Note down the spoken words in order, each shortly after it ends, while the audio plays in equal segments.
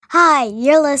Hi,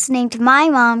 you're listening to my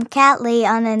mom, Kat Lee,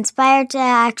 on the Inspired to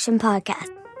Action podcast.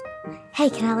 Hey,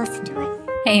 can I listen to it?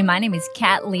 Hey, my name is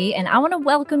Kat Lee, and I want to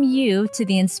welcome you to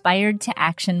the Inspired to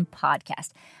Action podcast.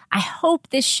 I hope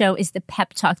this show is the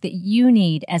pep talk that you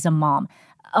need as a mom,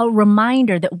 a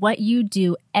reminder that what you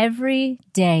do every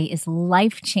day is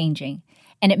life-changing,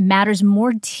 and it matters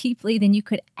more deeply than you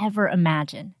could ever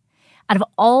imagine. Out of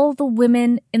all the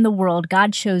women in the world,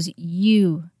 God chose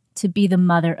you to be the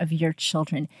mother of your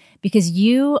children because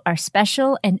you are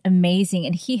special and amazing,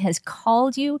 and He has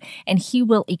called you and He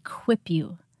will equip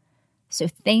you. So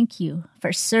thank you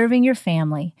for serving your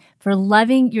family, for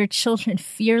loving your children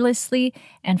fearlessly,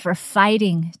 and for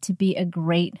fighting to be a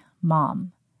great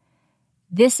mom.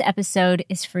 This episode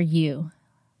is for you.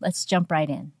 Let's jump right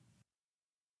in.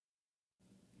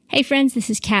 Hey friends, this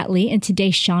is Kat Lee, and today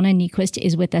Shauna Niequist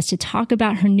is with us to talk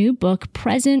about her new book,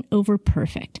 Present Over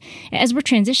Perfect. As we're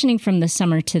transitioning from the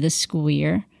summer to the school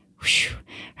year,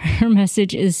 her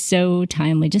message is so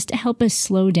timely, just to help us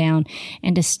slow down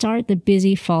and to start the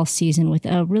busy fall season with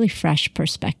a really fresh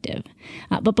perspective.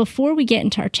 But before we get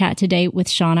into our chat today with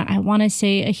Shauna, I want to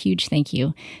say a huge thank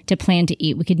you to Plan to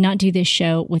Eat. We could not do this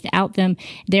show without them.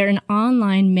 They're an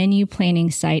online menu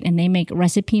planning site, and they make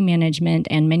recipe management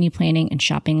and menu planning and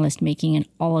shopping list making and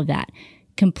all of that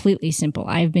completely simple.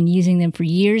 I've been using them for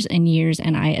years and years,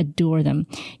 and I adore them.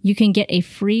 You can get a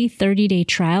free 30-day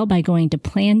trial by going to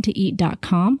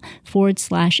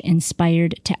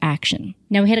plantoeat.com/inspired to action.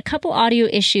 Now, we had a couple audio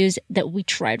issues that we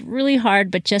tried really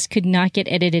hard, but just could not get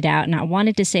edited out. And I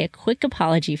wanted to say a quick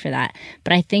apology for that.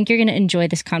 But I think you're going to enjoy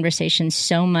this conversation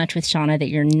so much with Shauna that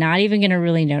you're not even going to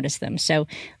really notice them. So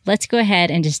let's go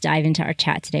ahead and just dive into our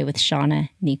chat today with Shauna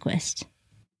Niequist.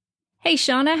 Hey,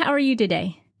 Shauna, how are you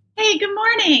today? Hey, good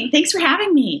morning. Thanks for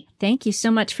having me. Thank you so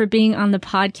much for being on the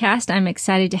podcast. I'm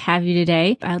excited to have you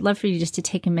today. I'd love for you just to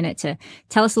take a minute to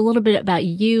tell us a little bit about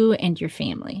you and your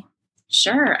family.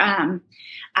 Sure. I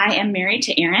am married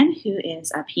to Aaron, who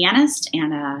is a pianist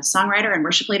and a songwriter and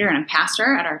worship leader and a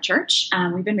pastor at our church.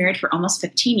 We've been married for almost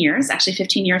 15 years, actually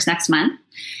 15 years next month.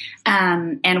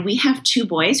 And we have two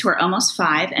boys who are almost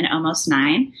 5 and almost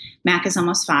 9. Mac is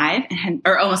almost 5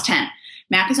 or almost 10.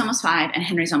 Mac is almost 5 and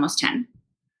Henry's almost 10.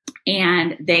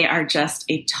 And they are just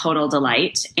a total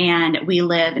delight. And we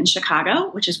live in Chicago,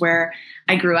 which is where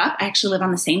I grew up. I actually live on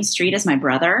the same street as my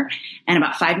brother and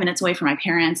about 5 minutes away from my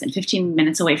parents and 15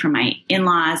 minutes away from my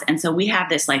in-laws. And so we have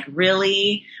this we're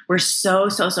so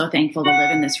thankful to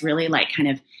live in this really kind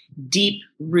of deep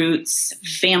roots,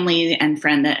 family and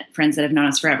friends that have known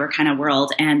us forever kind of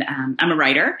world. And I'm a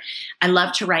writer. I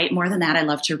love to write. More than that, I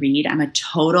love to read. I'm a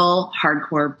total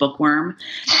hardcore bookworm.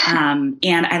 And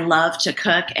I love to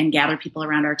cook and gather people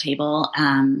around our table.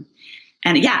 And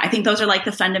yeah, I think those are like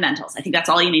the fundamentals. I think that's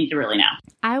all you need to really know.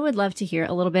 I would love to hear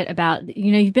a little bit about,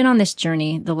 you've been on this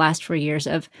journey the last 4 years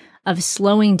of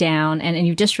slowing down, and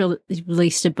you've just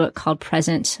released a book called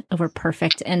Present Over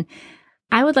Perfect. And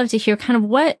I would love to hear kind of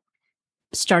what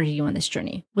started you on this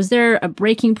journey. Was there a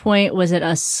breaking point? Was it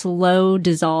a slow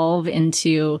dissolve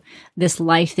into this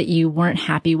life that you weren't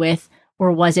happy with?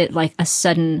 Or was it like a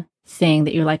sudden thing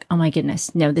that you're like, oh my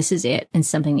goodness, no, this is it, and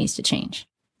something needs to change?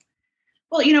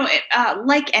 Well,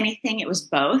 like anything, it was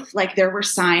both. Like there were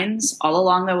signs all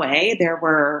along the way. There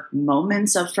were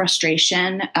moments of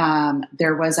frustration.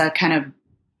 There was a kind of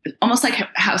almost like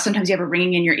how sometimes you have a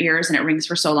ringing in your ears and it rings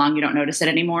for so long you don't notice it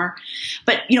anymore.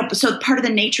 But, so part of the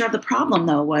nature of the problem,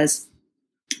 though, was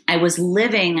I was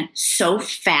living so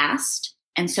fast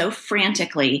and so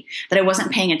frantically that I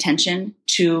wasn't paying attention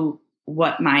to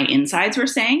what my insides were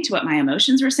saying, to what my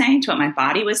emotions were saying, to what my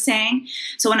body was saying.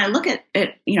 So when I look at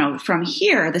it, from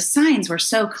here, the signs were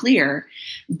so clear,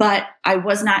 but I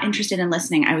was not interested in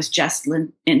listening. I was just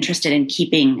interested in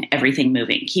keeping everything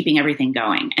moving, keeping everything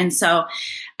going. And so,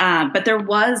 but there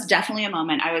was definitely a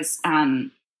moment. I was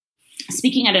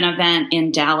speaking at an event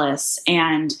in Dallas,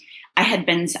 and I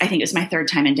think it was my 3rd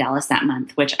time in Dallas that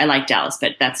month, which I like Dallas,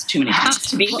 but that's too many times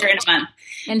to be here in a month.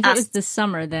 And if it was this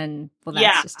summer, then, well,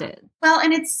 that's just it. Well,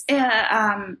 and it's,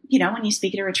 when you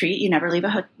speak at a retreat, you never leave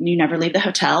the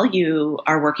hotel. You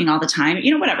are working all the time,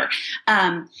 whatever.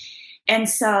 And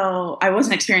so I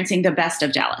wasn't experiencing the best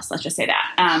of Dallas. Let's just say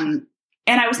that.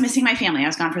 And I was missing my family. I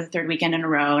was gone for the 3rd weekend in a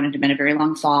row, and it had been a very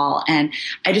long fall. And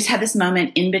I just had this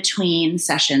moment in between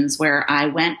sessions where I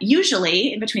went,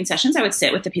 usually in between sessions, I would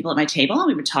sit with the people at my table and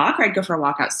we would talk, or I'd go for a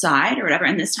walk outside or whatever.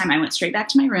 And this time I went straight back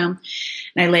to my room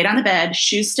and I laid on the bed,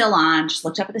 shoes still on, just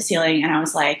looked up at the ceiling. And I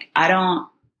was like, I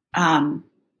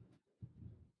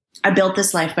built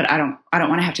this life, but I don't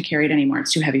want to have to carry it anymore.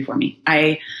 It's too heavy for me.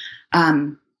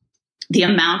 the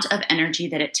amount of energy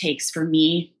that it takes for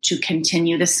me to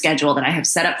continue the schedule that I have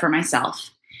set up for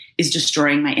myself is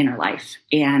destroying my inner life.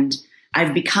 And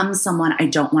I've become someone I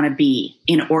don't want to be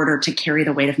in order to carry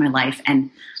the weight of my life. And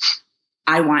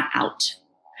I want out.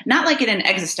 Not like in an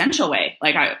existential way,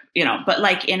 but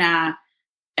like in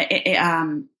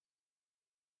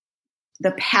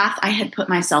the path I had put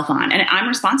myself on, and I'm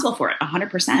responsible for it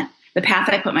 100%. The path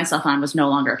I put myself on was no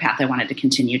longer a path I wanted to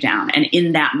continue down. And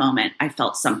in that moment, I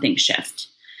felt something shift.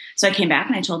 So I came back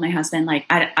and I told my husband, like,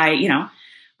 I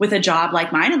with a job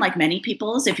like mine and like many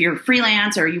people's, if you're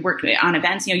freelance or you work on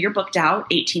events, you're booked out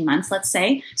 18 months, let's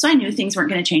say. So I knew things weren't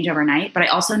going to change overnight, but I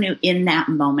also knew in that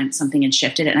moment something had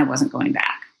shifted and I wasn't going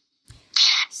back.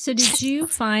 So did you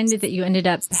find that you ended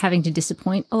up having to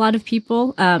disappoint a lot of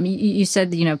people? You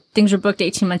said, things were booked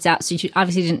 18 months out, so you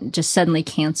obviously didn't just suddenly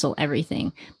cancel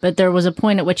everything. But there was a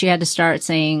point at which you had to start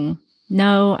saying,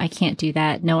 no, I can't do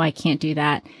that. No, I can't do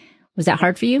that. Was that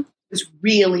hard for you? It was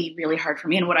really, really hard for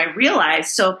me. And what I realized,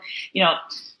 so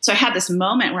I had this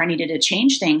moment where I needed to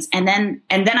change things. And then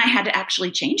I had to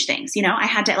actually change things. I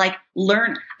had to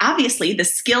learn, obviously the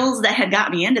skills that had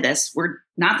got me into this were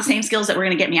not the same skills that were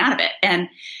going to get me out of it. And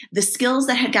the skills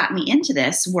that had got me into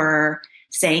this were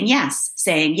saying yes,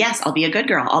 I'll be a good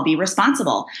girl. I'll be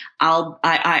responsible.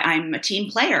 I'm a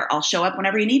team player. I'll show up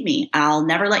whenever you need me. I'll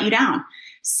never let you down.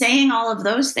 Saying all of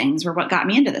those things were what got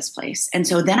me into this place. And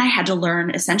so then I had to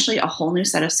learn essentially a whole new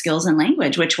set of skills and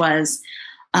language, which was,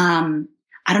 I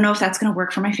don't know if that's going to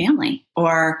work for my family,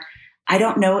 or I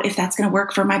don't know if that's going to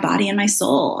work for my body and my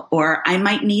soul, or I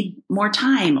might need more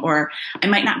time, or I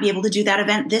might not be able to do that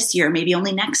event this year, maybe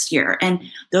only next year. And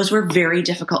those were very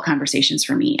difficult conversations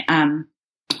for me.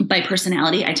 By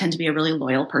personality, I tend to be a really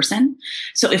loyal person.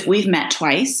 So if we've met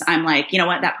twice, I'm like, you know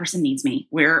what, that person needs me.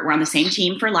 We're on the same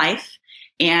team for life.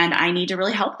 And I need to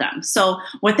really help them. So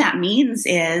what that means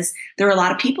is there are a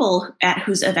lot of people at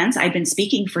whose events I've been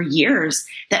speaking for years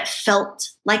that felt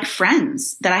like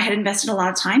friends that I had invested a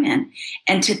lot of time in.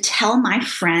 And to tell my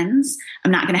friends, I'm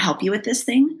not going to help you with this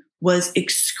thing, was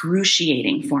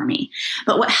excruciating for me.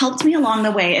 But what helped me along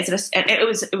the way is I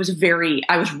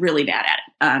was really bad at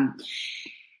it.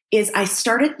 Is I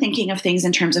started thinking of things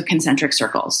in terms of concentric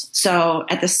circles. So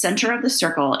at the center of the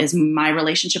circle is my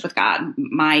relationship with God,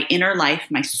 my inner life,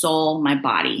 my soul, my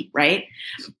body, right?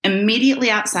 Immediately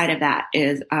outside of that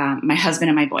is my husband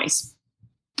and my boys.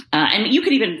 And you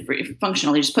could even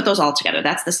functionally just put those all together.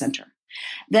 That's the center.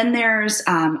 Then there's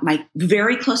my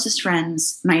very closest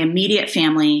friends, my immediate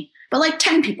family, but like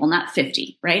 10 people, not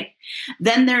 50, right?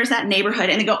 Then there's that neighborhood,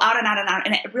 and they go out and out and out.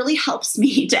 And it really helps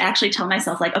me to actually tell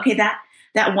myself, like, okay, that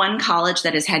one college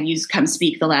that has had you come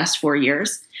speak the last 4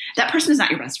 years, that person is not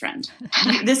your best friend.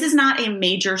 This is not a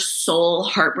major soul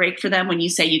heartbreak for them when you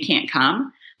say you can't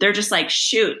come. They're just like,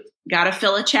 shoot, got to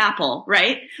fill a chapel,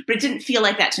 right? But it didn't feel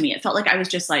like that to me. It felt like I was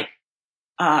just like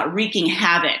wreaking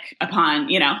havoc upon,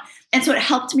 And so it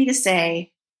helped me to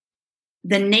say,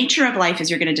 the nature of life is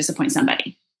you're going to disappoint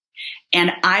somebody.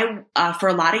 And I, for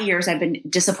a lot of years, I've been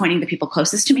disappointing the people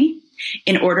closest to me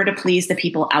in order to please the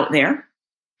people out there.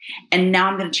 And now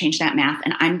I'm going to change that math,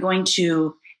 and I'm going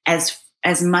to, as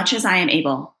much as I am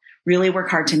able, really work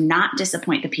hard to not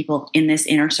disappoint the people in this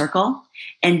inner circle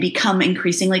and become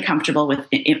increasingly comfortable with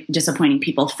disappointing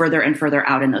people further and further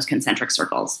out in those concentric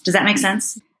circles. Does that make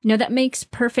sense? No, that makes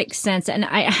perfect sense. And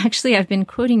I've been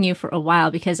quoting you for a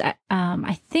while because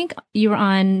I think you were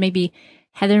on maybe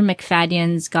Heather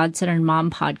McFadden's God-Centered Mom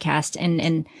podcast,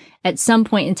 and at some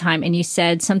point in time, and you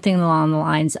said something along the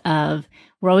lines of,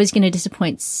 we're always going to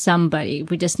disappoint somebody.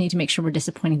 We just need to make sure we're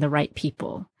disappointing the right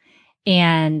people.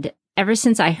 And ever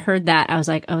since I heard that, I was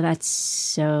like, oh, that's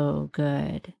so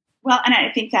good. Well, and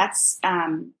I think that's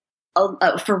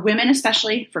for women,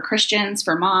 especially for Christians,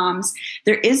 for moms,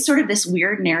 there is sort of this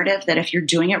weird narrative that if you're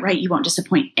doing it right, you won't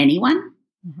disappoint anyone.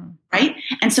 Mm-hmm. Right.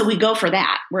 And so we go for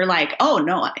that. We're like, oh,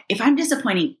 no, if I'm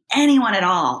disappointing anyone at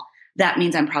all, that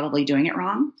means I'm probably doing it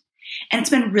wrong. And it's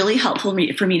been really helpful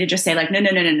for me to just say, like,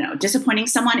 no. Disappointing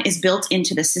someone is built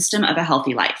into the system of a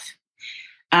healthy life.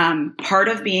 Part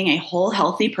of being a whole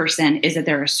healthy person is that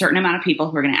there are a certain amount of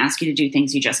people who are going to ask you to do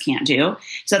things you just can't do.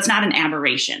 So it's not an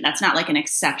aberration. That's not like an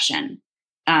exception.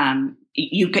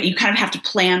 You kind of have to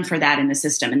plan for that in the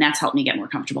system. And that's helped me get more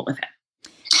comfortable with it.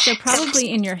 So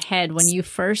probably in your head, when you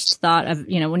first thought of,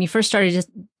 when you first started just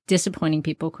disappointing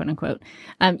people, quote unquote,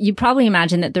 you probably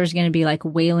imagine that there's going to be like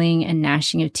wailing and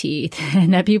gnashing of teeth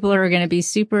and that people are going to be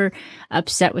super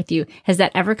upset with you. Has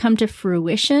that ever come to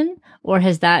fruition, or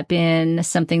has that been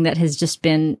something that has just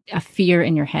been a fear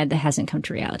in your head that hasn't come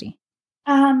to reality?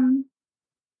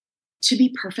 To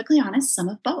be perfectly honest, some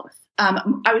of both.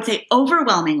 I would say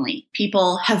overwhelmingly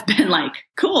people have been like,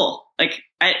 cool. Like,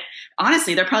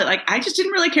 honestly, they're probably like, I just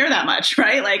didn't really care that much.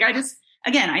 Right. Like,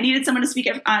 I needed someone to speak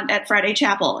at Friday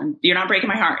Chapel, and you're not breaking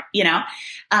my heart,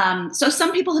 So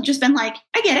some people have just been like,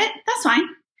 I get it. That's fine.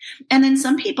 And then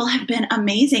some people have been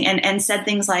amazing and said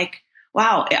things like,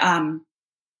 wow,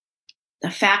 the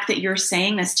fact that you're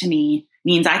saying this to me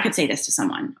means I could say this to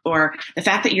someone, or the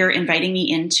fact that you're inviting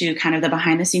me into kind of the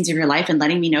behind the scenes of your life and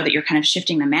letting me know that you're kind of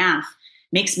shifting the math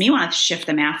makes me want to shift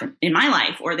the math in my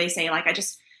life. Or they say like,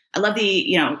 I love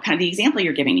the, kind of the example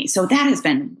you're giving me. So that has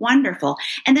been wonderful.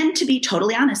 And then to be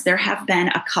totally honest, there have been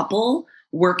a couple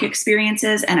work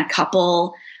experiences and a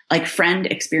couple like friend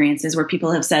experiences where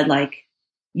people have said like,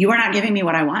 you are not giving me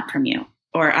what I want from you.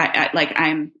 Or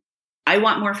I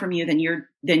want more from you than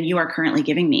you are currently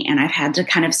giving me. And I've had to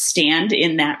kind of stand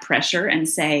in that pressure and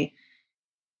say,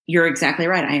 you're exactly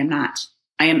right. I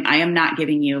am not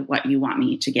giving you what you want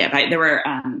me to give. There were,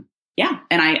 and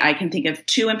I can think of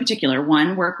two in particular,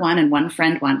 one work one and one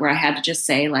friend one, where I had to just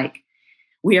say like,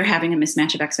 we are having a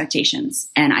mismatch of expectations,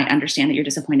 and I understand that you're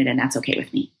disappointed, and that's okay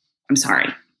with me. I'm sorry.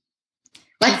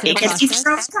 But it takes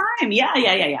time.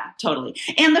 Yeah, totally.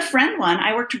 And the friend one,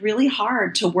 I worked really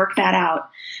hard to work that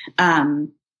out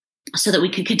so that we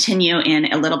could continue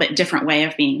in a little bit different way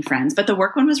of being friends. But the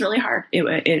work one was really hard.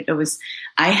 It was,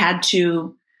 I had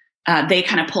to, they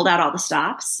kind of pulled out all the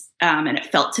stops. And it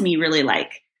felt to me really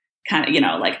like, kind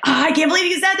of, like, I can't believe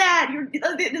you said that. You're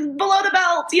below the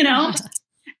belt,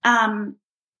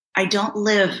 I don't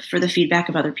live for the feedback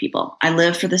of other people. I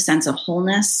live for the sense of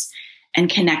wholeness and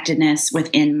connectedness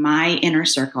within my inner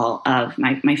circle of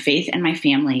my faith and my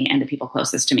family and the people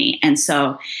closest to me. And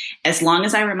so as long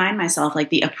as I remind myself, like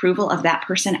the approval of that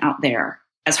person out there,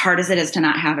 as hard as it is to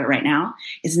not have it right now,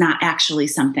 is not actually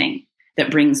something that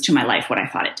brings to my life what I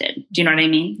thought it did. Do you know what I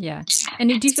mean? Yeah. And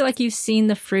do you feel like you've seen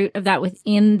the fruit of that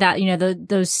within that,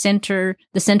 the center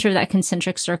of that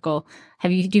concentric circle? Do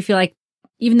you feel like,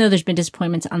 even though there's been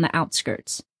disappointments on the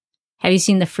outskirts, have you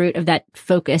seen the fruit of that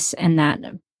focus and that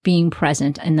being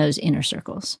present in those inner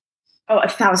circles? Oh,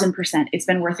 1,000%. It's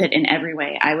been worth it in every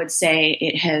way. I would say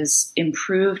it has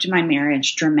improved my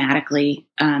marriage dramatically.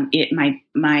 My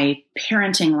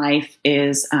parenting life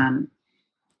is,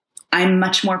 I'm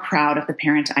much more proud of the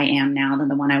parent I am now than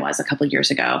the one I was a couple of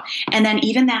years ago. And then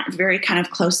even that very kind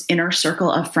of close inner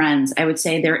circle of friends, I would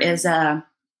say there's a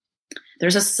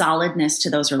solidness to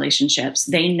those relationships.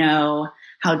 They know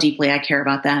how deeply I care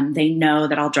about them. They know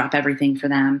that I'll drop everything for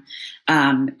them.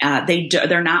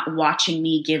 They're not watching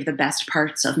me give the best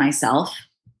parts of myself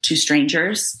to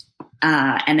strangers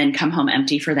and then come home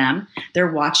empty for them.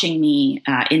 They're watching me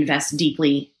invest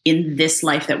deeply in this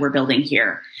life that we're building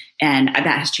here. And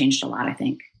that has changed a lot, I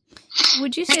think.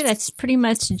 Would you say that's pretty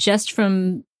much just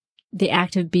from the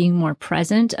act of being more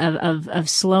present, of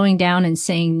slowing down and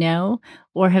saying no?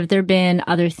 Or have there been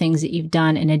other things that you've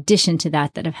done in addition to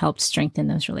that have helped strengthen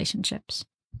those relationships?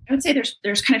 I would say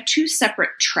there's kind of two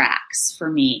separate tracks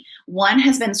for me. One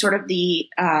has been sort of the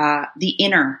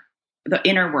inner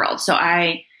world. So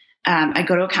I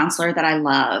go to a counselor that I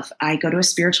love. I go to a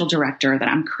spiritual director that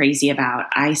I'm crazy about.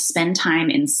 I spend time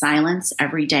in silence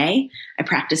every day. I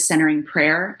practice centering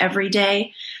prayer every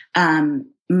day.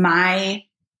 My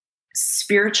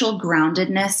spiritual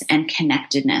groundedness and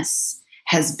connectedness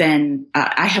has been,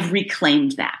 I have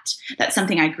reclaimed that. That's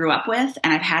something I grew up with,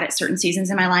 and I've had at certain seasons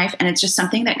in my life. And it's just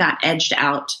something that got edged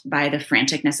out by the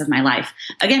franticness of my life.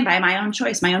 Again, by my own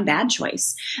choice, my own bad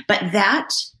choice. But that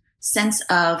sense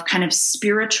of kind of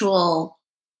spiritual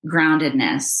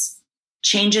groundedness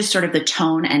changes sort of the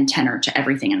tone and tenor to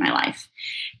everything in my life.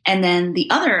 And then the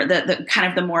other, the kind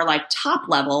of the more like top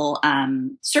level,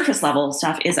 surface level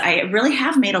stuff is I really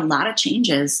have made a lot of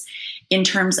changes in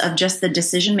terms of just the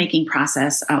decision-making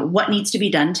process. What needs to be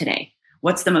done today?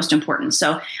 What's the most important?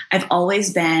 So I've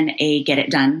always been a get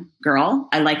it done girl.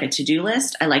 I like a to-do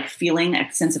list. I like feeling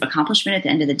a sense of accomplishment at the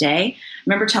end of the day. I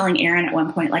remember telling Aaron at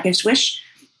one point, like, I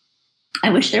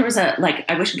wish there was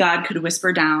I wish God could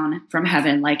whisper down from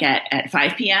heaven, like at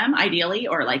 5 p.m. ideally,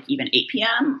 or like even 8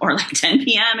 p.m. or like 10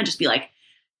 p.m. and just be like,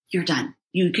 you're done.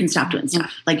 You can stop doing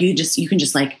stuff. Like you can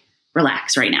just like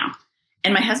relax right now.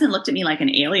 And my husband looked at me like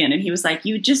an alien and he was like,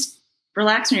 you just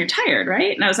relax when you're tired,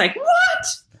 right? And I was like, what?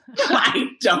 I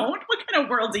don't. What kind of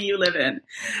world do you live in?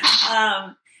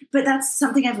 But that's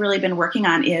something I've really been working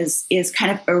on is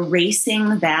kind of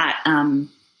erasing that,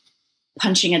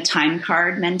 punching a time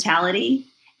card mentality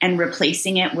and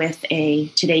replacing it with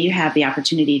today you have the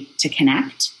opportunity to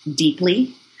connect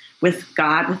deeply with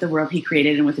God, with the world he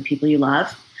created, and with the people you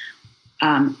love.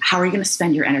 How are you going to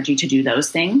spend your energy to do those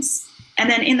things? And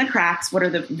then in the cracks, what are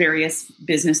the various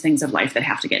business things of life that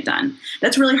have to get done?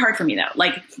 That's really hard for me though.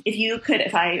 Like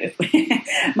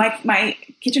my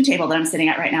kitchen table that I'm sitting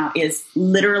at right now is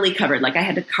literally covered. Like I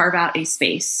had to carve out a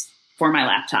space for my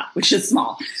laptop, which is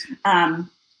small,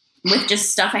 with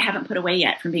just stuff I haven't put away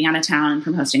yet from being out of town and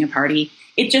from hosting a party.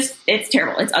 It's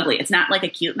terrible. It's ugly. It's not like a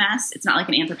cute mess. It's not like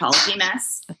an Anthropologie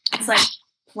mess. It's like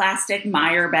plastic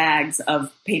Meijer bags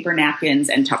of paper napkins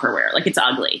and Tupperware. Like it's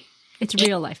ugly. It's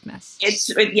real life mess. It's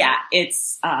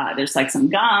there's like some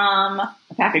gum, a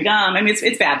pack of gum. I mean,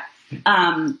 it's bad.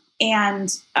 I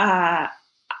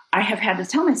have had to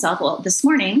tell myself, well, this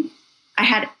morning I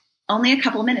had only a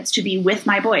couple of minutes to be with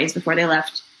my boys before they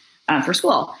left for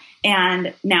school.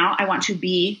 And now I want to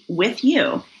be with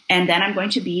you. And then I'm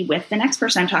going to be with the next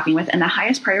person I'm talking with. And the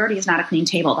highest priority is not a clean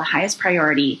table. The highest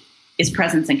priority is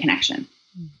presence and connection.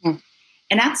 Mm-hmm.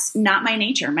 And that's not my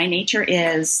nature. My nature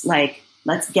is like,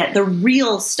 let's get the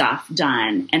real stuff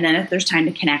done. And then if there's time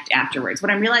to connect afterwards. What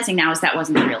I'm realizing now is that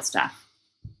wasn't the real stuff.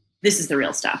 This is the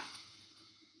real stuff.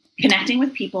 Connecting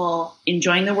with people,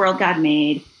 enjoying the world God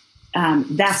made.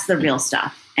 That's the real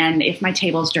stuff. And if my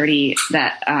table's dirty,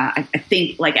 that I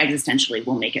think like existentially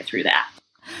we'll make it through that.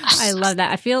 I love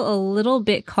that. I feel a little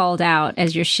bit called out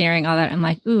as you're sharing all that. I'm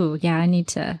like, ooh, yeah, I need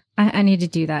to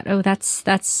do that. Oh,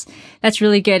 that's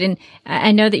really good. And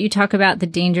I know that you talk about the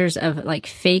dangers of like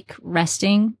fake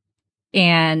resting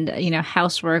and,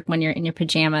 housework when you're in your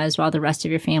pajamas while the rest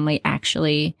of your family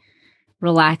actually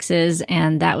relaxes.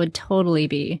 And that would totally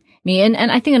be me. And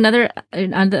I think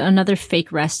another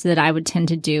fake rest that I would tend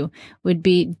to do would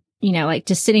be, like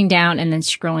just sitting down and then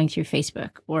scrolling through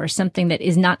Facebook or something that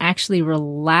is not actually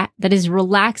that is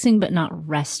relaxing, but not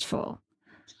restful.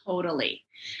 Totally.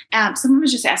 Someone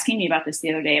was just asking me about this the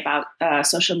other day about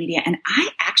social media. And I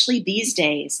actually these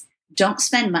days don't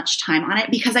spend much time on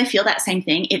it because I feel that same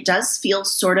thing. It does feel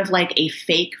sort of like a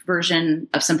fake version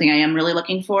of something I am really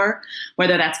looking for,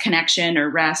 whether that's connection or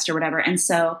rest or whatever. And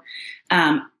so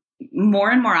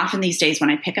more and more often these days when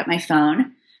I pick up my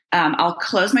phone, I'll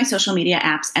close my social media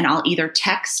apps and I'll either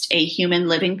text a human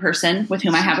living person with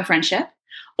whom I have a friendship,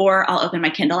 or I'll open my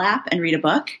Kindle app and read a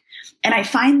book. And I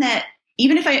find that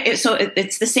even if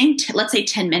it's the same, let's say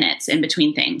 10 minutes in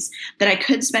between things that I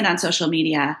could spend on social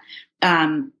media,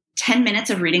 10 minutes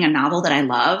of reading a novel that I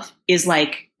love is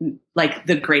like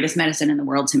the greatest medicine in the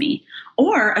world to me.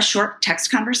 Or a short text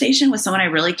conversation with someone I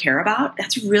really care about.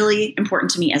 That's really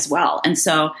important to me as well. And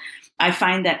so I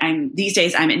find that these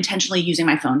days I'm intentionally using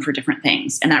my phone for different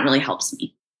things, and that really helps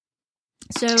me.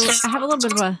 So I have a little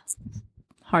bit of a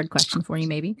hard question for you,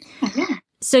 maybe. Yeah.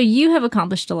 So you have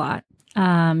accomplished a lot.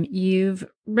 You've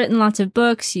written lots of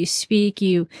books, you speak,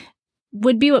 you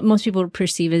would be what most people would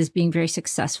perceive as being very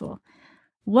successful.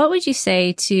 What would you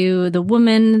say to the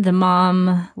woman, the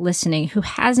mom listening who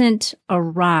hasn't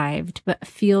arrived but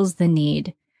feels the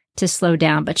need to slow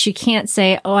down, but she can't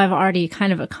say, oh, I've already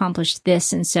kind of accomplished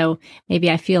this, and so maybe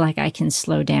I feel like I can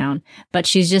slow down. But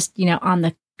she's just, on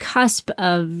the cusp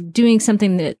of doing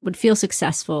something that would feel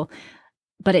successful,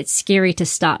 but it's scary to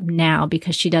stop now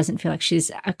because she doesn't feel like she's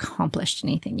accomplished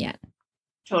anything yet.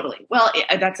 Totally. Well,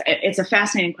 it's a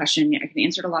fascinating question. I can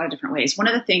answer it a lot of different ways. One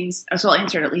of the things, so I'll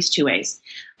answer it at least two ways.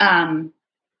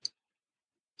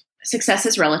 Success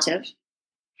is relative.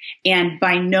 And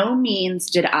by no means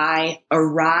did I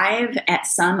arrive at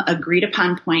some agreed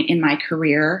upon point in my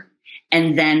career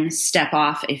and then step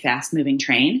off a fast moving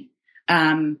train.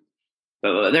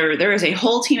 There is a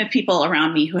whole team of people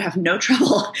around me who have no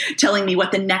trouble telling me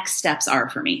what the next steps are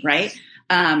for me. Right.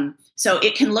 So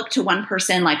it can look to one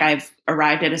person like I've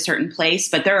arrived at a certain place,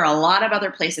 but there are a lot of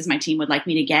other places my team would like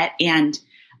me to get. And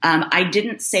I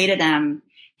didn't say to them,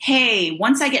 hey,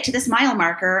 once I get to this mile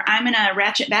marker, I'm going to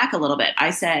ratchet back a little bit. I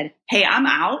said, hey, I'm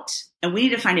out and we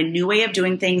need to find a new way of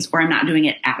doing things or I'm not doing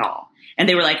it at all. And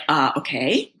they were like,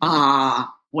 okay,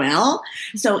 well,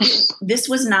 so this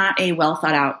was not a well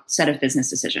thought out set of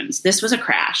business decisions. This was a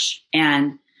crash,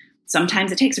 and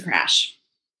sometimes it takes a crash.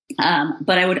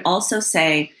 But I would also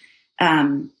say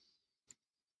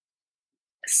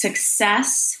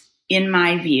success, in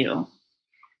my view,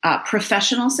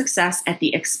 professional success at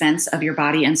the expense of your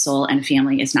body and soul and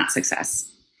family is not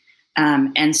success.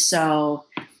 And so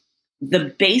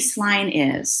the baseline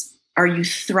is, are you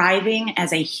thriving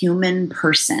as a human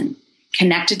person,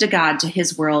 connected to God, to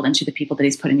his world, and to the people that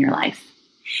he's put in your life?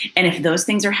 And if those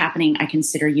things are happening, I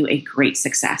consider you a great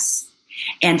success.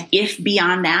 And if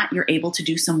beyond that, you're able to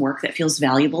do some work that feels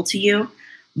valuable to you,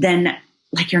 then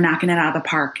like you're knocking it out of the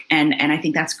park. And I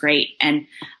think that's great. And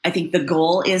I think the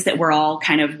goal is that we're all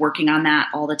kind of working on that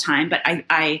all the time. But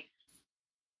I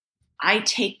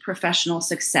take professional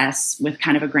success with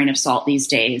kind of a grain of salt these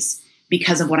days,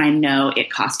 because of what I know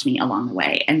it cost me along the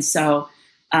way. And so,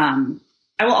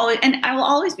 I will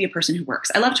always be a person who works.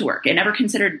 I love to work. I never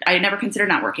considered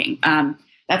not working.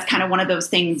 That's kind of one of those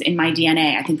things in my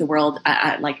DNA. I think the world,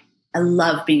 I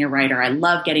love being a writer. I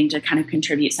love getting to kind of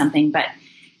contribute something. But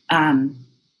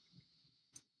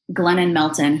Glennon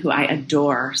Melton, who I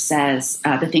adore, says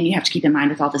the thing you have to keep in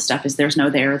mind with all this stuff is there's no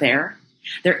there there.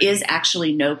 There is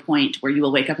actually no point where you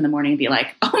will wake up in the morning and be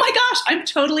like, oh my gosh, I'm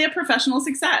totally a professional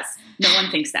success. No one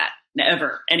thinks that,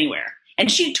 never, anywhere.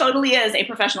 And she totally is a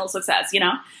professional success,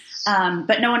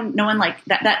 but no one like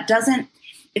that doesn't,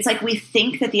 it's like we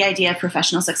think that the idea of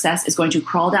professional success is going to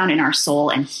crawl down in our soul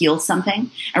and heal something.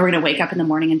 And we're going to wake up in the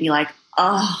morning and be like,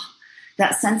 oh,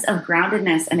 that sense of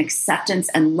groundedness and acceptance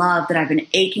and love that I've been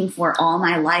aching for all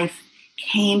my life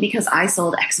came because I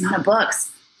sold X amount of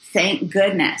books. Thank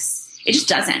goodness. It just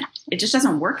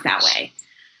doesn't work that way.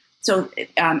 So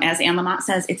as Anne Lamott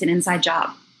says, it's an inside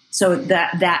job. So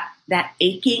that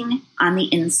aching on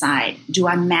the inside, do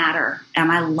I matter?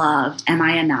 Am I loved? Am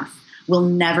I enough? Will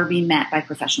never be met by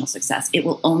professional success. It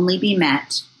will only be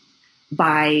met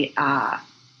by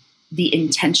the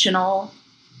intentional,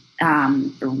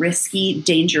 risky,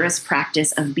 dangerous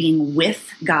practice of being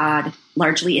with God,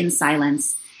 largely in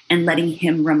silence, and letting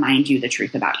him remind you the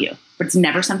truth about you. But it's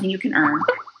never something you can earn,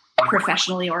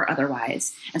 professionally or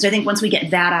otherwise. And so I think once we get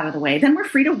that out of the way, then we're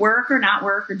free to work or not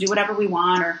work or do whatever we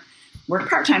want or work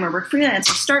part-time or work freelance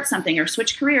or start something or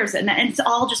switch careers. And it's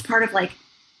all just part of like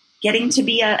getting to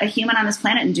be a human on this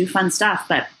planet and do fun stuff.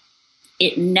 But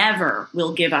it never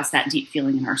will give us that deep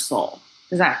feeling in our soul.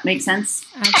 Does that make sense?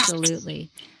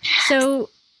 Absolutely. So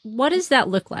what does that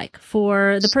look like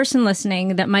for the person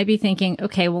listening that might be thinking,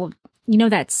 okay, well,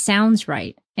 that sounds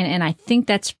right. And I think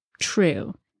that's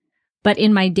true. But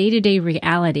in my day-to-day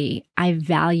reality, I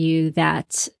value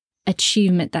that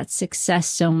achievement, that success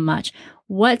so much.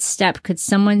 What step could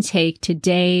someone take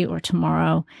today or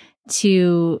tomorrow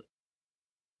to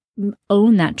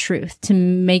own that truth, to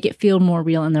make it feel more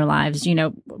real in their lives?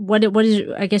 What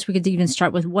is, I guess we could even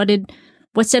start with, what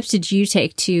steps did you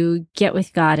take to get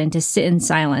with God and to sit in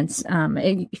silence?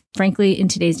 Frankly, in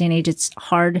today's day and age, it's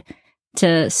hard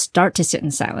to start to sit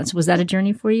in silence. Was that a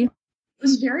journey for you? It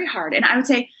was very hard. And I would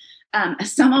say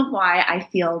some of why I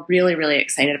feel really, really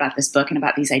excited about this book and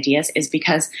about these ideas is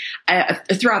because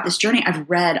throughout this journey, I've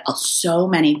read so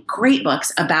many great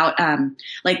books about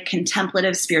like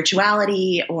contemplative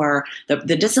spirituality or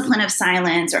the discipline of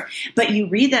silence. But you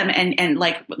read them and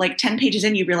like 10 pages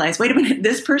in, you realize, wait a minute,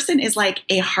 this person is like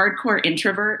a hardcore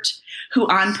introvert who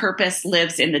on purpose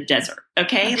lives in the desert.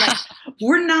 Okay. Like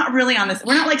we're not really on this.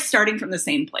 We're not like starting from the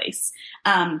same place.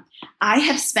 I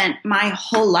have spent my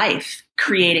whole life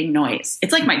creating noise.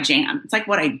 It's like my jam. It's like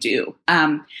what I do.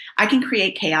 I can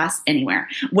create chaos anywhere,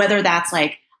 whether that's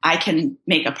like, I can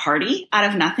make a party out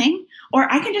of nothing, or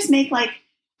I can just make like,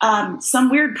 some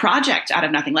weird project out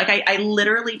of nothing. Like I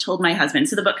literally told my husband,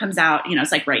 so the book comes out,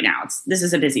 it's like right now, this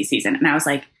is a busy season. And I was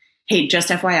like, hey, just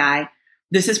FYI,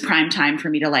 this is prime time for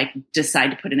me to like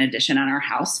decide to put an addition on our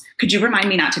house. Could you remind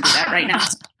me not to do that right now?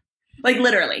 Like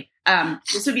literally,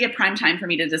 this would be a prime time for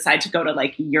me to decide to go to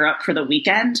like Europe for the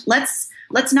weekend.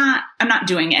 I'm not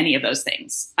doing any of those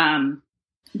things.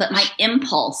 But my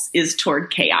impulse is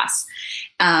toward chaos.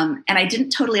 And I didn't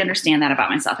totally understand that about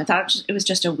myself. I thought it was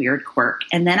just a weird quirk.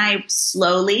 And then I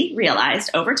slowly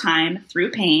realized over time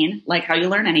through pain, like how you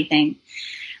learn anything,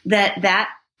 that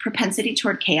propensity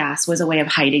toward chaos was a way of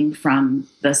hiding from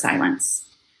the silence.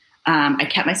 I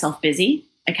kept myself busy.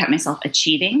 I kept myself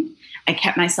achieving. I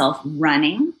kept myself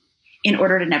running in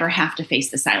order to never have to face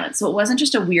the silence. So it wasn't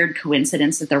just a weird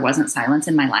coincidence that there wasn't silence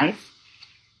in my life.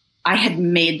 I had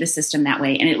made the system that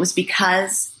way. And it was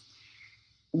because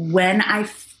when I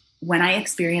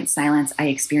experienced silence, I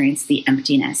experienced the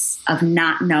emptiness of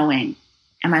not knowing,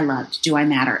 am I loved? Do I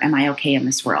matter? Am I okay in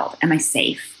this world? Am I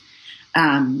safe?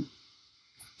 And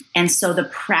so the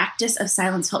practice of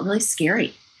silence felt really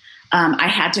scary. I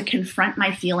had to confront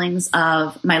my feelings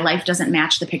of my life doesn't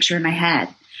match the picture in my head.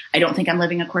 I don't think I'm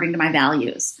living according to my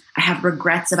values. I have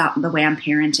regrets about the way I'm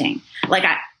parenting.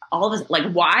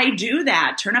 Why do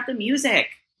that? Turn up the music,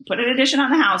 put an addition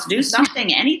on the house, do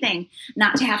something, anything,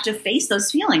 not to have to face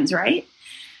those feelings, right?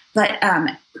 But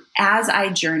as I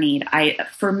journeyed,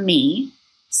 for me,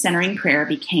 centering prayer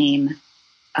became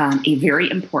a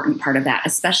very important part of that,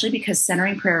 especially because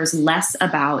centering prayer is less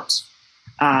about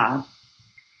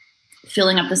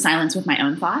filling up the silence with my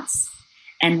own thoughts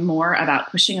and more about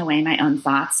pushing away my own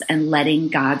thoughts and letting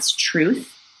God's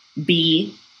truth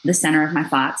be the center of my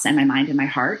thoughts and my mind and my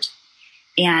heart.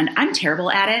 And I'm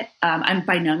terrible at it. I'm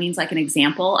by no means like an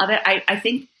example of it. I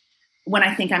think when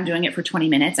I think I'm doing it for 20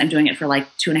 minutes, I'm doing it for like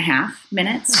 2.5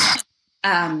 minutes.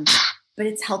 But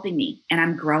it's helping me and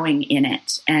I'm growing in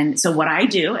it. And so what I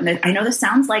do, and I know this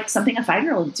sounds like something a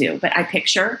 5-year-old would do, but I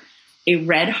picture a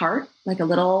red heart, like a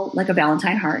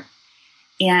Valentine heart.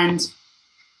 And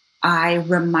I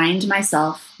remind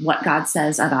myself what God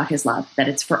says about his love, that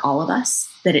it's for all of us,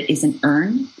 that it isn't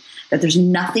earned, that there's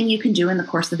nothing you can do in the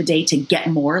course of a day to get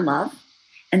more love.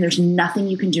 And there's nothing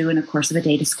you can do in the course of a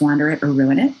day to squander it or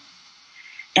ruin it.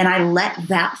 And I let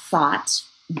that thought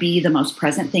be the most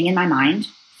present thing in my mind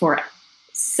for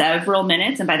several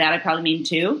minutes. And by that, I probably mean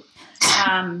 2.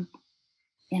 And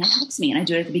it helps me. And I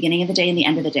do it at the beginning of the day and the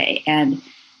end of the day. And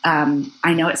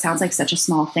I know it sounds like such a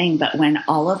small thing, but when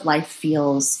all of life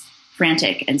feels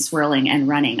frantic and swirling and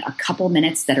running, a couple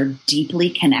minutes that are deeply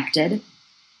connected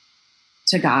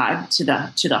to God, to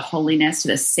the holiness, to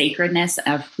the sacredness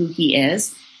of who he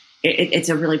is, it's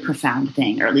a really profound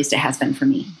thing, or at least it has been for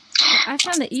me. I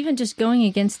found that even just going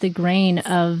against the grain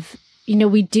of,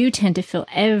 we do tend to fill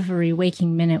every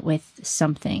waking minute with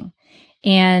something.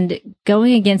 And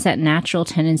going against that natural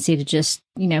tendency to just,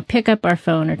 pick up our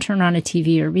phone or turn on a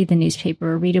TV or read the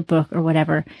newspaper or read a book or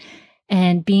whatever,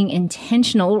 and being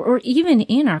intentional, or even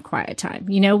in our quiet time.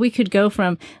 We could go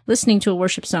from listening to a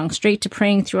worship song straight to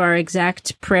praying through our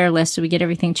exact prayer list so we get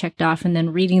everything checked off, and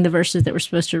then reading the verses that we're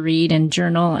supposed to read and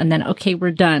journal, and then, okay,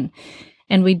 we're done.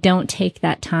 And we don't take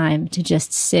that time to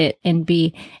just sit and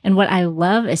be. And what I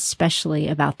love especially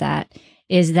about that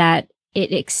is that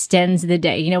it extends the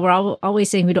day. We're always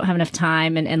saying we don't have enough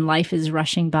time and life is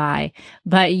rushing by.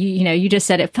 But, you just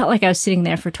said it felt like I was sitting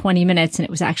there for 20 minutes and it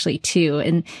was actually 2.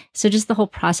 And so just the whole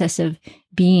process of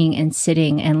being and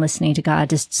sitting and listening to God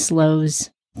just slows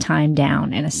time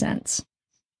down in a sense.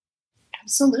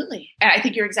 Absolutely. I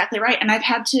think you're exactly right. And I've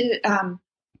had to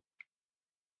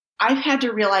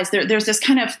realize there's this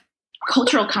kind of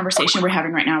cultural conversation we're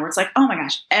having right now where it's like, oh my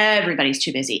gosh, everybody's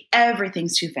too busy.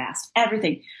 Everything's too fast.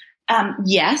 Everything.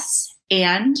 Yes.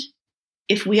 And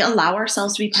if we allow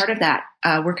ourselves to be part of that,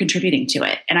 we're contributing to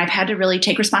it. And I've had to really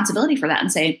take responsibility for that and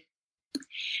say,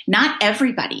 not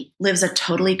everybody lives a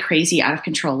totally crazy, out of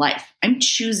control life. I'm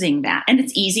choosing that. And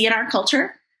it's easy in our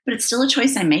culture, but it's still a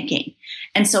choice I'm making.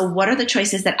 And so what are the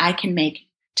choices that I can make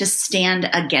to stand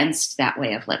against that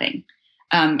way of living?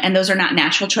 And those are not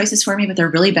natural choices for me, but they're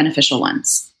really beneficial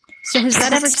ones. So has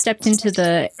that ever stepped into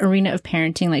the arena of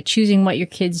parenting, like choosing what your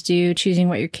kids do, choosing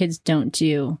what your kids don't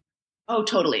do? Oh,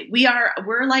 totally.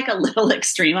 We're like a little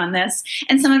extreme on this.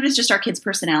 And some of it's just our kids'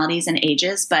 personalities and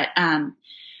ages. But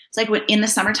it's like in the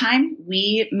summertime,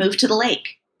 we move to the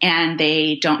lake and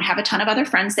they don't have a ton of other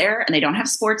friends there and they don't have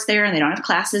sports there and they don't have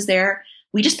classes there.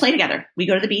 We just play together. We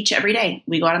go to the beach every day.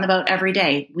 We go out on the boat every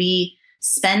day. We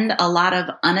spend a lot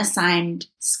of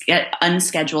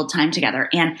unscheduled time together.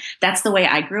 And that's the way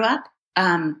I grew up.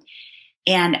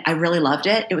 And I really loved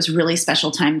it. It was a really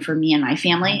special time for me and my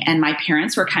family. And my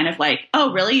parents were kind of like,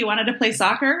 oh, really? You wanted to play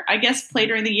soccer? I guess play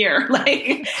during the year.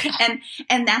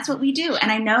 And that's what we do.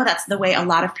 And I know that's the way a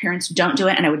lot of parents don't do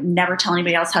it. And I would never tell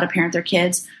anybody else how to parent their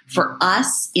kids. For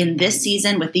us in this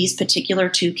season with these particular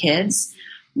 2 kids,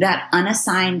 that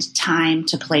unassigned time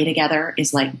to play together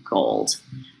is like gold.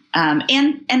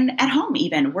 And at home,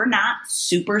 even, we're not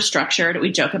super structured.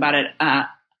 We joke about it.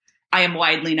 I am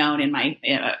widely known in my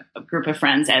group of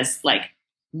friends as like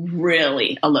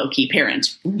really a low-key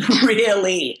parent,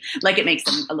 really, like it makes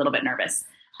them a little bit nervous.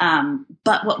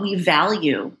 But what we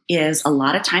value is a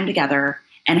lot of time together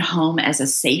and home as a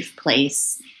safe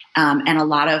place, and a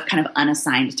lot of kind of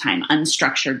unassigned time,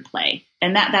 unstructured play.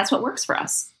 And that's what works for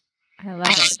us. I love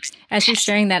it. As you're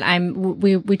sharing that,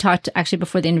 we talked actually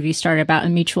before the interview started about a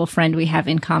mutual friend we have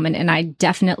in common, and I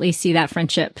definitely see that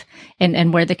friendship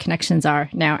and where the connections are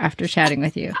now after chatting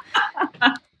with you.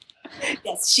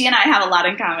 Yes, she and I have a lot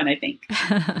in common, I think.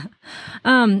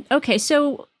 Okay,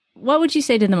 so what would you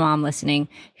say to the mom listening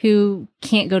who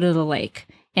can't go to the lake,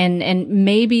 and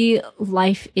maybe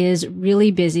life is really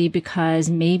busy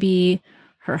because maybe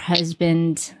her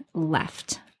husband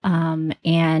left?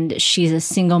 And she's a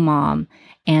single mom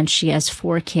and she has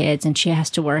 4 kids and she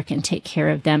has to work and take care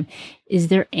of them. Is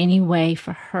there any way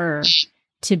for her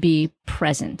to be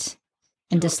present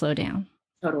and to slow down?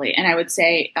 Totally. And I would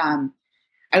say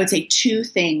 2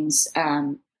 things.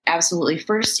 Absolutely.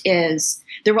 First is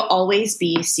there will always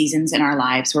be seasons in our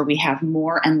lives where we have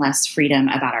more and less freedom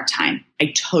about our time.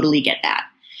 I totally get that.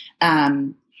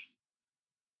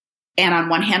 And on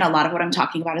one hand, a lot of what I'm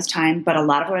talking about is time, but a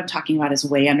lot of what I'm talking about is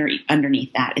way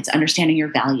underneath that. It's understanding your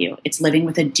value. It's living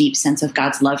with a deep sense of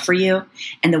God's love for you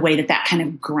and the way that kind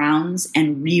of grounds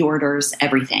and reorders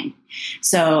everything.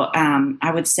 So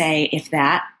I would say if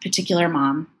that particular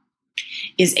mom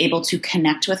is able to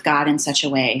connect with God in such a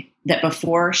way that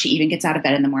before she even gets out of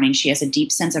bed in the morning, she has a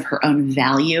deep sense of her own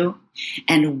value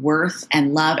and worth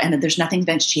and love, and that there's nothing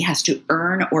that she has to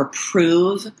earn or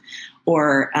prove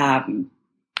or kind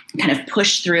of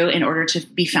push through in order to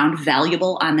be found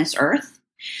valuable on this earth,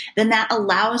 then that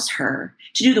allows her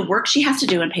to do the work she has to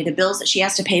do and pay the bills that she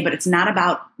has to pay, but it's not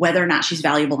about whether or not she's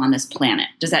valuable on this planet.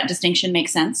 Does that distinction make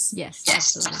sense? Yes,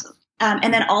 absolutely.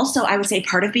 And then also I would say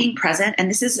part of being present,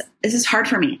 and this is hard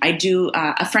for me. I do,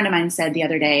 a friend of mine said the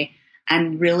other day,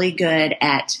 I'm really good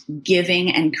at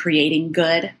giving and creating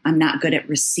good. I'm not good at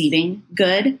receiving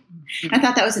good. Mm-hmm. I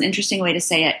thought that was an interesting way to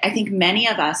say it. I think many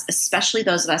of us, especially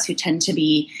those of us who tend to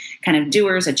be kind of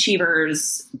doers,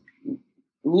 achievers,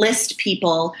 list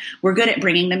people, we're good at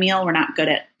bringing the meal. We're not good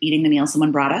at eating the meal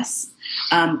someone brought us.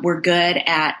 We're good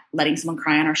at letting someone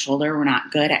cry on our shoulder. We're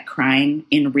not good at crying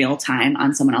in real time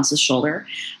on someone else's shoulder.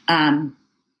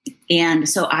 And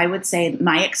so I would say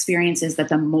my experience is that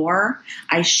the more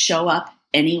I show up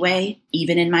anyway,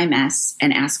 even in my mess,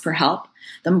 and ask for help,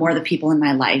 the more the people in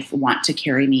my life want to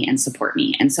carry me and support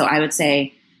me. And so I would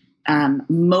say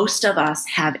most of us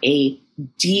have a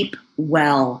deep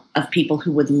well of people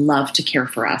who would love to care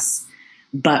for us,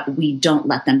 but we don't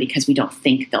let them because we don't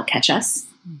think they'll catch us.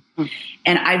 Mm-hmm.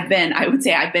 And I would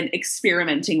say I've been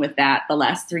experimenting with that the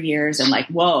last 3 years and like,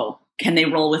 whoa, can they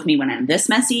roll with me when I'm this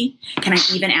messy? Can I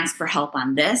even ask for help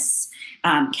on this?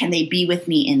 Can they be with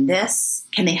me in this?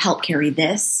 Can they help carry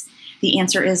this? The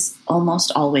answer is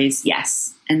almost always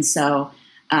yes. And so,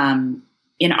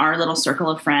 in our little circle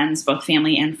of friends, both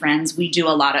family and friends, we do a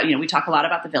lot of, we talk a lot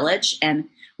about the village, and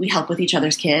we help with each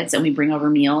other's kids, and we bring over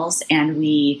meals, and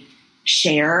we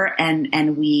share,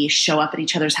 and we show up at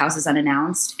each other's houses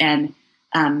unannounced. And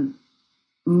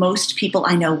most people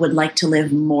I know would like to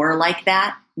live more like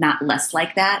that, not less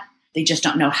like that. They just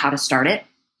don't know how to start it.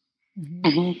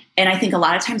 Mm-hmm. And I think a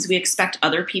lot of times we expect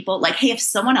other people, like, hey, if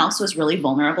someone else was really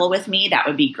vulnerable with me, that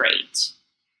would be great.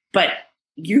 But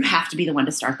you have to be the one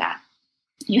to start that.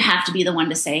 You have to be the one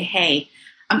to say, hey,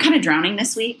 I'm kind of drowning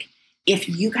this week. If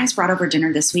you guys brought over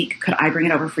dinner this week, could I bring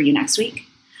it over for you next week?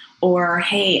 Or,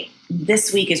 hey,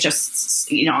 this week is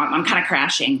just, I'm kind of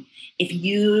crashing. If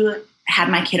you had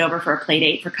my kid over for a play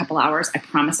date for a couple hours, I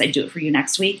promise I'd do it for you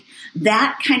next week.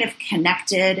 That kind of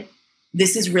connected,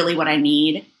 this is really what I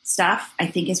need stuff, I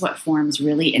think is what forms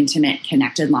really intimate,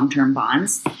 connected, long-term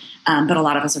bonds. But a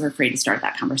lot of us are afraid to start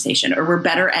that conversation, or we're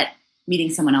better at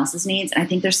meeting someone else's needs. And I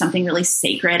think there's something really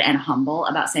sacred and humble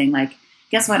about saying, like,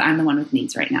 guess what? I'm the one with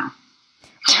needs right now.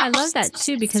 I love that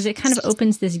too, because it kind of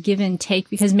opens this give and take,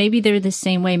 because maybe they're the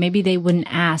same way. Maybe they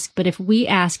wouldn't ask, but if we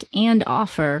ask and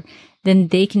offer, then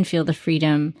they can feel the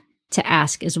freedom to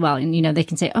ask as well. And, they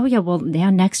can say, oh yeah, well,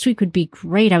 yeah, next week would be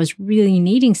great. I was really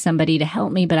needing somebody to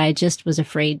help me, but I just was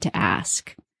afraid to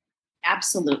ask.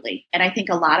 Absolutely. And I think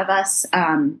a lot of us,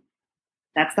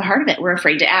 that's the heart of it. We're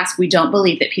afraid to ask. We don't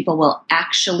believe that people will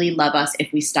actually love us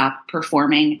if we stop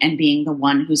performing and being the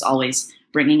one who's always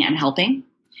bringing and helping.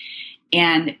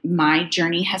 And my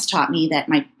journey has taught me that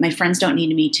my friends don't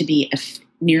need me to be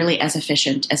nearly as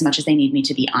efficient as much as they need me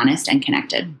to be honest and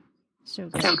connected. So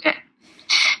good.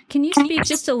 Can you speak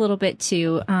just a little bit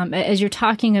to, as you're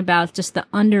talking about just the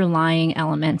underlying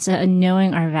elements,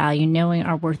 knowing our value, knowing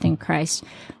our worth in Christ,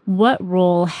 what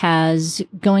role has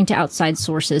going to outside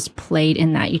sources played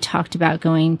in that? You talked about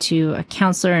going to a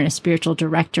counselor and a spiritual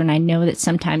director, and I know that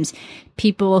sometimes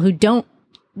people who don't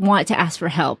want to ask for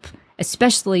help,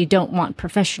 especially don't want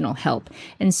professional help.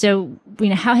 And so,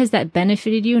 how has that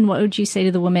benefited you, and what would you say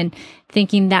to the woman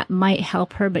thinking that might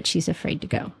help her, but she's afraid to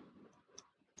go?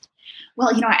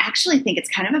 Well, I actually think it's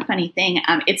kind of a funny thing.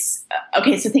 It's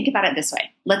okay. So think about it this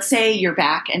way. Let's say your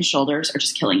back and shoulders are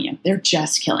just killing you. They're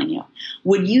just killing you.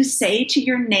 Would you say to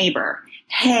your neighbor,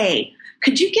 hey,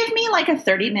 could you give me like a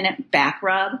 30-minute back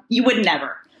rub? You would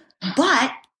never.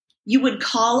 But you would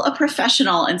call a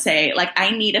professional and say, like,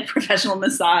 I need a professional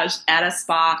massage at a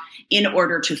spa in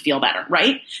order to feel better,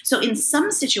 right? So in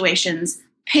some situations,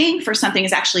 paying for something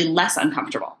is actually less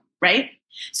uncomfortable, right?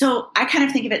 So I kind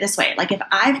of think of it this way. Like,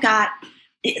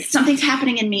 if something's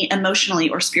happening in me emotionally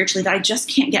or spiritually that I just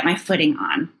can't get my footing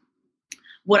on,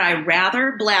 would I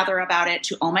rather blather about it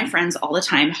to all my friends all the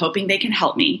time, hoping they can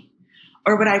help me?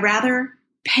 Or would I rather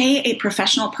pay a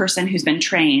professional person who's been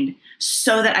trained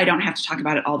so that I don't have to talk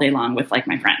about it all day long with like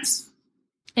my friends?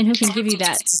 And who can give you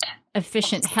that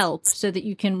efficient help so that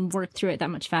you can work through it that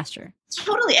much faster?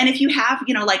 Totally. And if you have,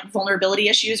 like vulnerability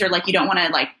issues, or like you don't want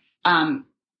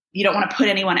to put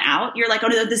anyone out, you're like, oh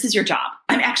no, this is your job.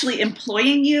 I'm actually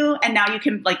employing you, and now you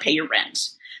can like pay your rent.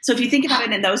 So if you think about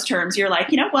it in those terms, you're like,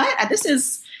 you know what?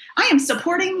 I am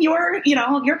supporting your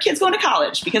kids going to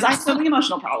college because I have so many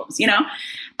emotional problems,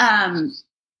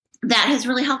 that has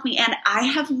really helped me. And I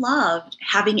have loved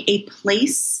having a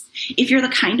place. If you're the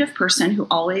kind of person who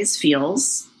always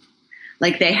feels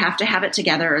like they have to have it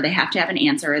together, or they have to have an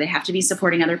answer, or they have to be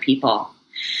supporting other people,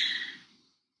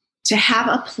 to have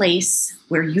a place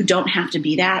where you don't have to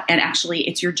be that. And actually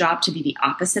it's your job to be the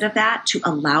opposite of that, to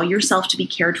allow yourself to be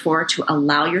cared for, to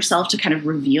allow yourself to kind of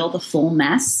reveal the full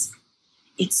mess.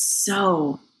 It's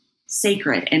so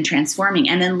sacred and transforming.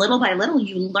 And then little by little,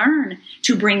 you learn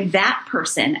to bring that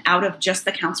person out of just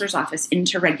the counselor's office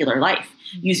into regular life.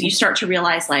 You start to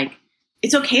realize, like,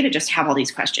 it's okay to just have all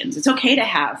these questions. It's okay to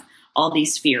have all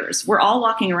these fears. We're all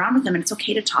walking around with them, and it's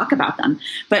okay to talk about them.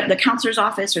 But the counselor's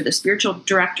office or the spiritual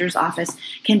director's office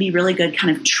can be really good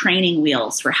kind of training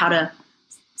wheels for how to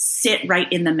sit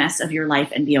right in the mess of your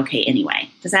life and be okay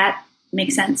anyway. Does that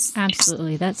make sense?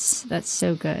 Absolutely. That's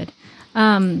so good.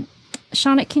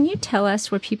 Shauna, can you tell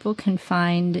us where people can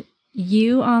find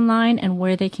you online and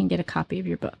where they can get a copy of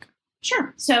your book?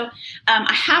 Sure. So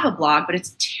I have a blog, but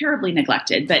it's terribly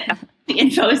neglected, but the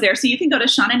info is there. So you can go to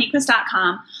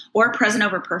ShaunaNyquist.com or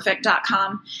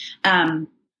PresentOverPerfect.com.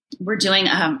 We're doing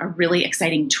a really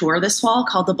exciting tour this fall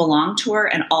called the Belong Tour,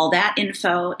 and all that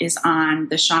info is on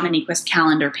the Shauna Nyquist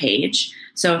calendar page.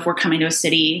 So if we're coming to a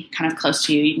city kind of close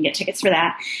to you, you can get tickets for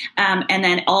that. And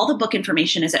then all the book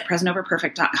information is at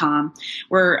PresentOverPerfect.com,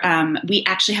 where we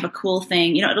actually have a cool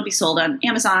thing. It'll be sold on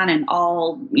Amazon and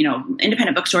all,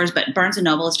 independent bookstores, but Barnes &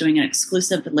 Noble is doing an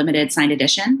exclusive limited signed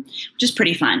edition, which is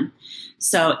pretty fun.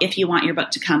 So if you want your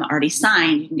book to come already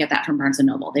signed, you can get that from Barnes &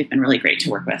 Noble. They've been really great to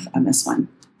work with on this one.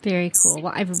 Very cool.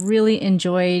 Well, I've really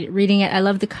enjoyed reading it. I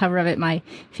love the cover of it. My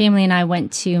family and I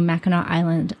went to Mackinac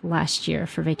Island last year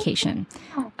for vacation.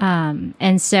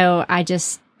 And so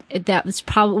that was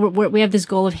probably, we have this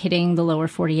goal of hitting the lower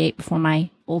 48 before my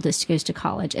oldest goes to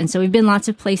college. And so we've been lots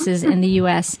of places in the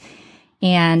U.S.,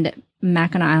 and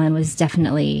Mackinac Island was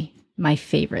definitely my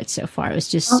favorite so far. It was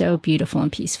just so beautiful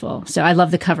and peaceful. So I love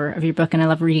the cover of your book, and I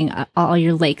love reading all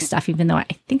your lake stuff, even though I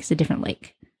think it's a different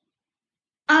lake.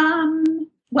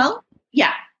 Well,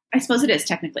 yeah, I suppose it is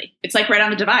technically. It's like right on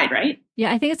the divide, right?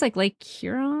 Yeah, I think it's like Lake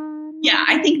Huron. Yeah,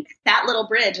 I think that little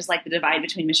bridge is like the divide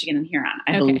between Michigan and Huron,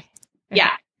 I believe. Okay.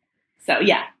 Yeah. So,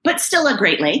 yeah, but still a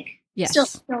great lake. Yes. Still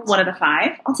one of the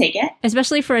 5. I'll take it.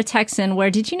 Especially for a Texan, where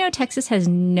did you know Texas has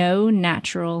no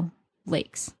natural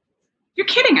lakes? You're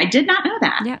kidding. I did not know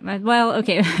that. Yeah. Well,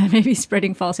 okay. Maybe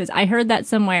spreading falsehoods. I heard that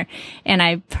somewhere, and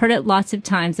I've heard it lots of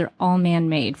times. They're all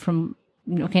man-made from...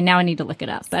 Okay, now I need to look it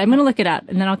up, but I'm going to look it up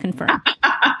and then I'll confirm.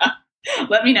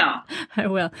 Let me know. I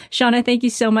will. Shauna, thank you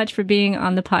so much for being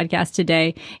on the podcast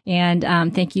today. And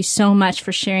thank you so much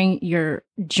for sharing your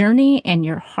journey and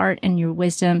your heart and your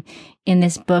wisdom in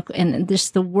this book. And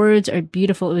just the words are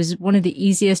beautiful. It was one of the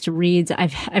easiest reads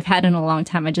I've had in a long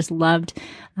time. I just loved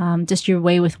just your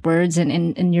way with words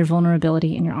and your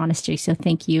vulnerability and your honesty. So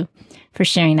thank you for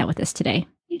sharing that with us today.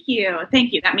 Thank you.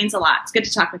 Thank you. That means a lot. It's good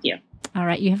to talk with you. All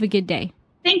right. You have a good day.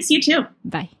 Thanks. You too.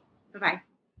 Bye. Bye-bye.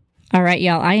 All right,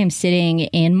 y'all. I am sitting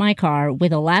in my car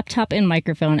with a laptop and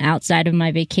microphone outside of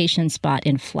my vacation spot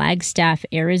in Flagstaff,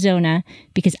 Arizona,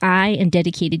 because I am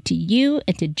dedicated to you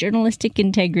and to journalistic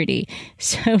integrity.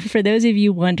 So for those of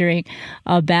you wondering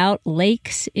about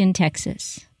lakes in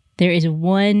Texas, there is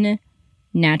one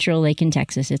natural lake in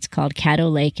Texas. It's called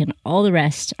Caddo Lake, and all the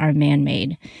rest are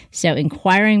man-made. So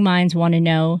inquiring minds want to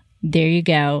know. There you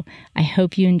go. I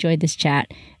hope you enjoyed this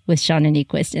chat with Shauna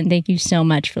Nyquist, and thank you so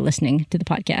much for listening to the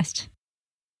podcast.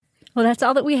 Well, that's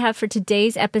all that we have for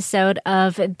today's episode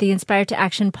of the Inspired to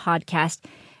Action podcast.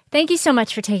 Thank you so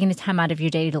much for taking the time out of your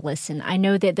day to listen. I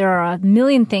know that there are a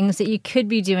million things that you could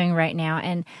be doing right now,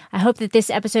 and I hope that this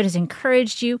episode has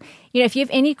encouraged you. If you have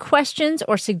any questions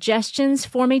or suggestions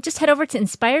for me, just head over to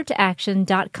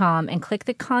inspiredtoaction.com and click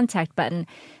the contact button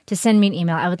to send me an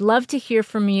email. I would love to hear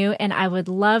from you, and I would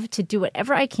love to do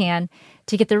whatever I can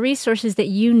to get the resources that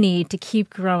you need to keep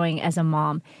growing as a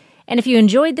mom. And if you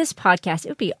enjoyed this podcast, it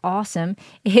would be awesome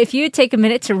if you would take a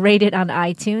minute to rate it on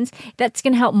iTunes. That's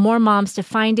going to help more moms to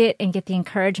find it and get the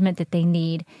encouragement that they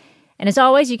need. And as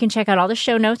always, you can check out all the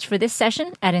show notes for this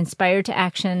session at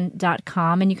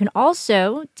inspiredtoaction.com. And you can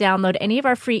also download any of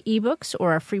our free ebooks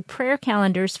or our free prayer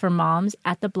calendars for moms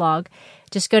at the blog.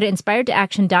 Just go to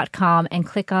inspiredtoaction.com and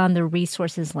click on the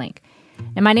resources link.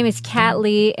 And my name is Kat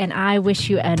Lee, and I wish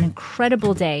you an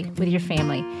incredible day with your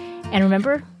family. And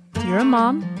remember, you're a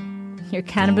mom. You're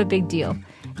kind of a big deal.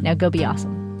 Now go be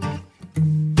awesome.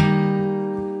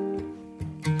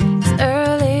 It's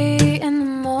early in the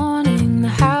morning, the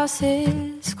house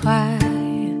is quiet,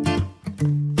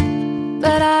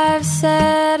 but I've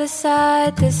set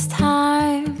aside this time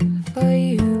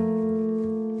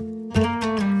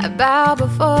bow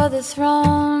before the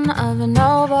throne of a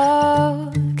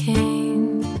noble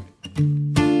king.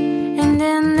 And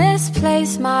in this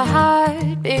place my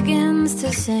heart begins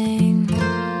to sing.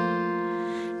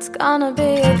 It's gonna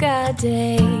be a good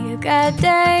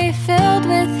day filled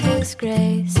with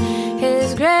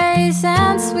His grace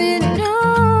and sweet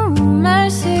new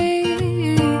mercy.